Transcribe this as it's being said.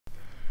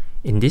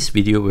In this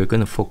video, we're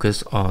going to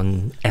focus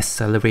on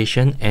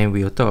acceleration, and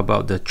we'll talk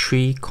about the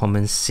 3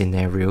 common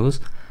scenarios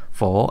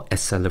for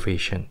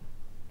acceleration.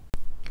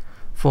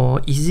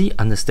 For easy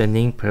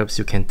understanding, perhaps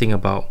you can think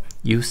about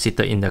you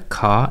seated in the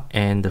car,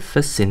 and the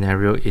first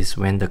scenario is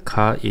when the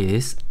car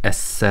is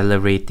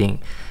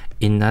accelerating.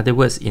 In other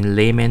words, in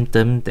layman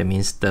terms, that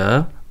means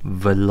the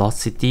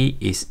velocity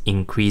is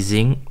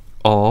increasing,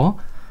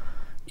 or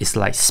it's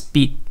like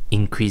speed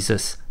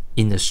increases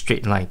in a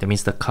straight line. That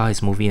means the car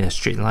is moving in a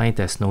straight line,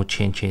 there's no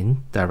change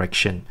in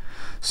direction.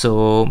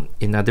 So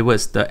in other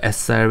words, the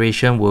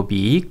acceleration will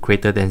be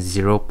greater than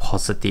 0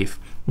 positive.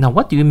 Now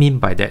what do you mean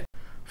by that?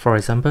 For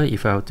example,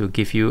 if I were to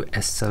give you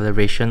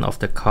acceleration of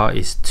the car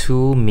is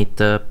 2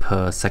 meters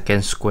per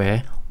second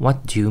square,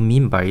 what do you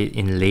mean by it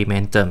in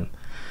layman term?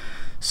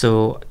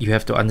 So you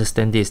have to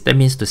understand this. That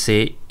means to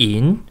say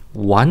in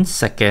 1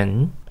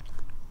 second,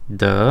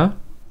 the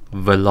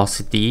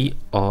velocity,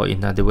 or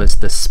in other words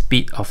the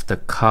speed of the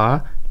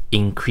car,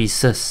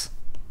 increases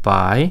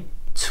by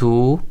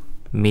 2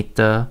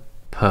 meters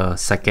per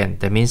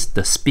second. That means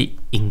the speed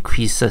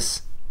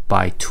increases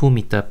by 2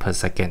 meters per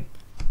second.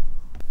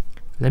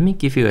 Let me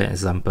give you an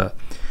example.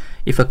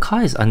 If a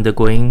car is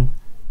undergoing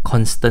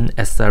constant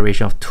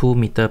acceleration of 2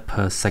 meters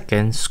per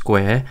second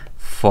square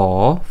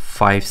for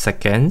 5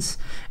 seconds,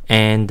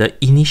 and the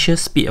initial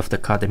speed of the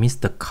car, that means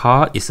the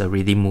car is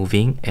already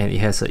moving and it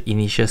has an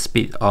initial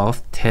speed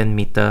of 10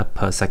 meters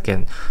per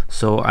second.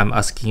 So I'm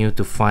asking you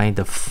to find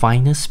the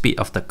final speed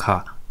of the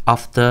car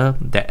after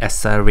the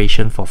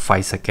acceleration for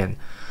 5 seconds.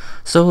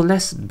 So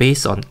let's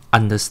base on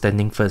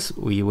understanding first.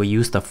 We will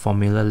use the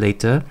formula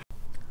later.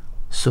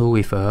 So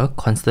with a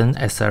constant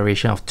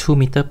acceleration of 2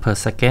 meters per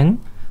second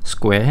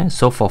square,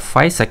 so for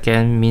 5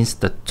 seconds means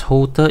the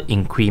total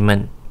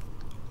increment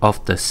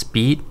of the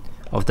speed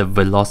of the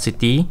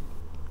velocity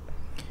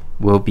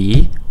will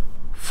be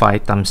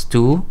 5 times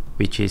 2,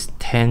 which is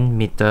 10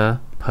 meters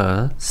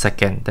per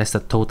second. That's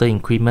the total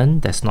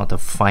increment, that's not the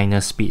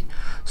final speed.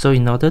 So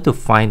in order to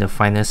find the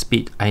final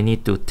speed, I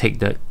need to take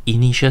the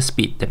initial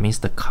speed. That means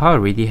the car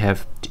already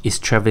is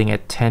traveling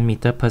at 10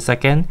 meters per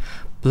second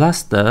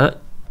plus the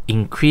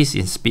increase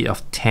in speed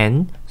of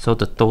 10. So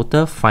the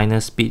total final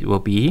speed will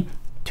be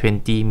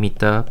 20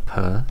 meters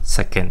per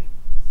second.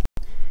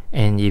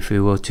 And if we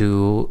were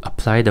to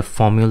apply the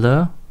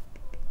formula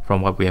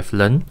from what we have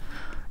learned,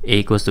 A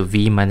equals to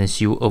V minus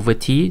U over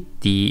T,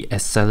 the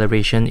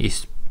acceleration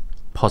is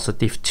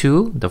positive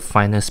 2, the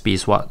final speed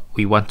is what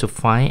we want to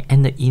find,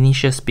 and the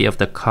initial speed of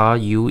the car,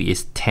 U,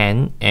 is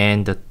 10,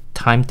 and the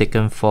time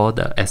taken for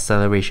the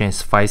acceleration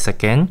is 5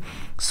 seconds.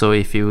 So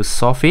if you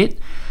solve it,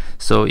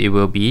 so it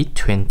will be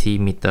 20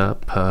 meters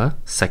per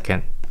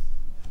second.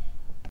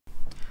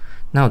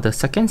 Now the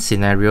second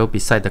scenario,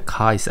 beside the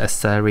car is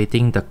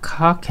accelerating, the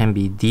car can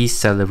be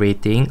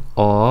decelerating,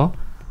 or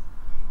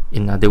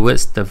in other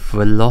words, the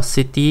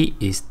velocity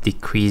is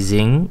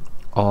decreasing,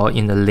 or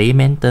in the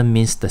layman term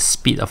means the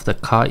speed of the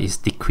car is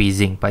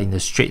decreasing, but in the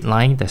straight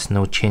line there's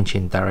no change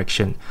in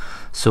direction.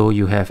 So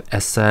you have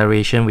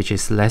acceleration which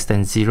is less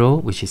than 0,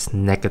 which is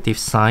negative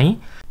sign.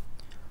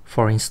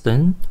 For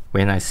instance,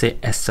 when I say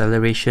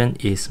acceleration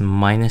is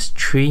minus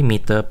 3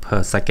 meters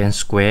per second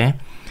square,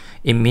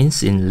 it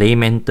means in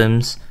layman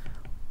terms,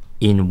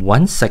 in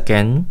 1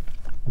 second,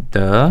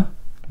 the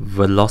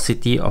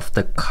velocity of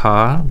the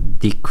car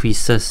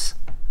decreases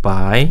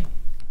by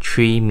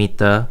 3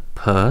 meters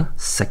per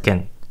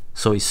second.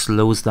 So it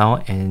slows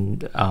down,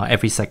 and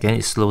every second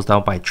it slows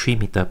down by 3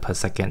 meters per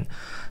second.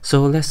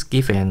 So let's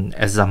give an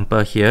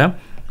example here.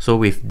 So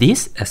with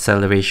this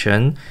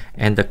acceleration,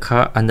 and the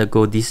car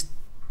undergo this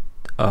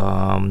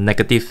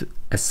negative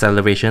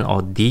acceleration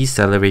or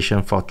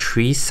deceleration for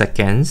 3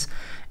 seconds,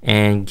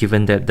 and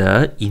given that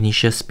the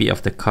initial speed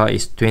of the car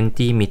is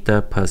 20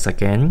 meters per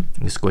second,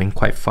 it's going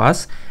quite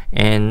fast,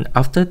 and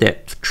after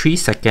that 3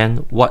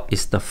 seconds, what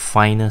is the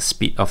final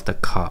speed of the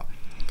car?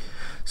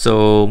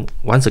 So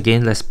once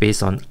again, let's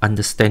base on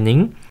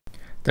understanding.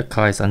 The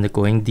car is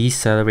undergoing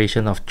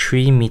deceleration of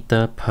 3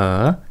 meters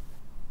per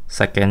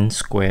second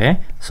square,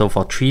 so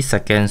for 3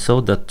 seconds, so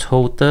the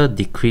total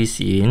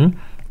decrease in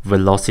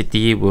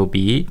velocity will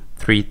be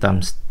 3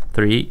 times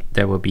 3,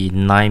 that will be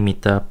 9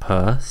 meters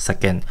per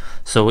second.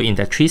 So in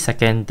that 3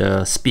 seconds,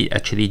 the speed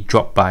actually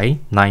dropped by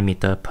 9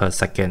 meters per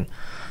second.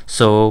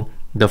 So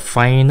the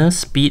final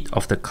speed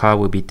of the car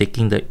will be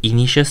taking the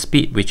initial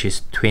speed, which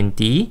is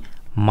 20,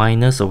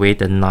 minus away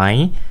the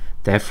 9.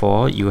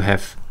 Therefore, you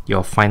have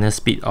your final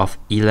speed of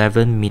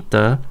 11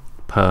 meters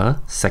per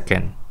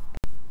second.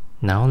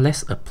 Now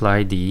let's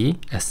apply the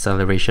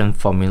acceleration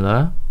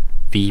formula,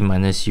 V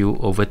minus U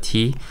over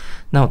T.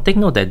 Now take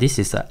note that this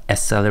is an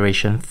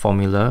acceleration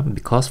formula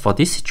because for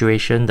this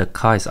situation, the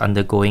car is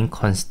undergoing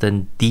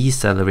constant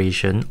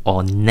deceleration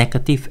or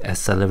negative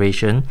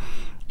acceleration.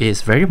 It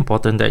is very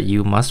important that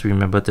you must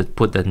remember to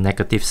put the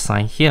negative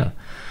sign here.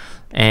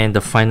 And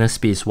the final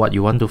speed is what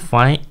you want to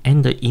find,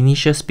 and the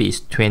initial speed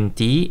is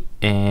 20,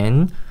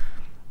 and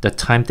the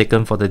time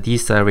taken for the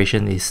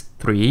deceleration is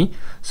 3.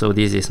 So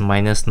this is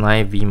minus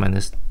 9, V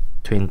minus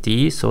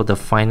 20, so the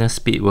final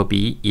speed will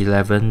be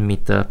 11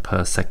 meter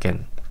per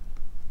second.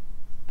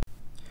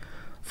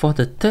 For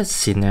the third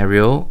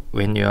scenario,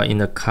 when you are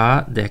in a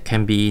car, there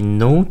can be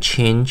no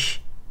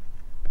change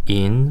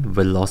in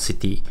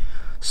velocity.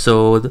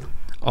 So,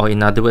 or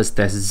in other words,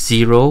 there's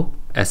zero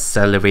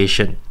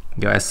acceleration.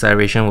 Your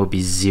acceleration will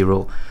be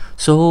zero.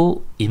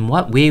 So in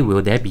what way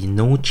will there be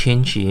no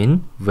change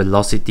in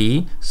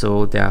velocity?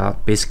 So there are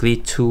basically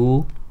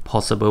two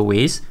possible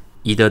ways.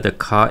 Either the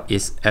car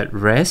is at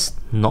rest,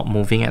 not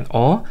moving at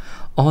all,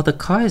 or the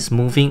car is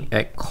moving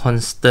at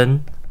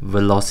constant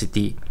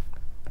velocity.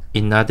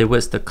 In other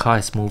words, the car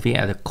is moving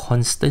at a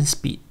constant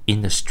speed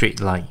in a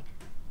straight line.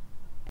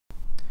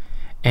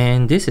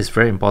 And this is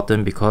very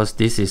important because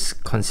this is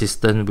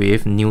consistent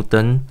with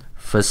Newton's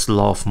first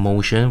law of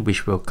motion,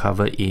 which we'll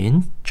cover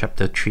in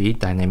chapter 3,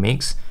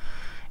 dynamics.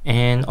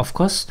 And of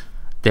course,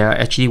 there are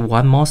actually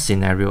one more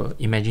scenario.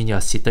 Imagine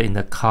you're seated in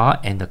the car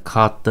and the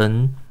car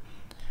turns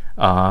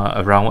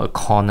around a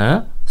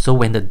corner. So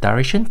when the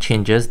direction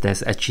changes,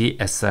 there's actually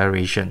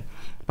acceleration.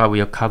 But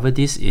we'll cover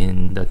this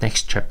in the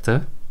next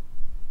chapter.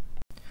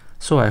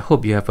 So I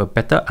hope you have a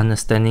better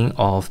understanding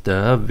of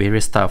the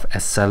various types of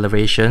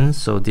acceleration.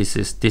 So this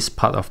is this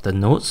part of the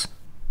notes.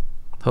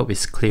 Hope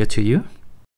it's clear to you.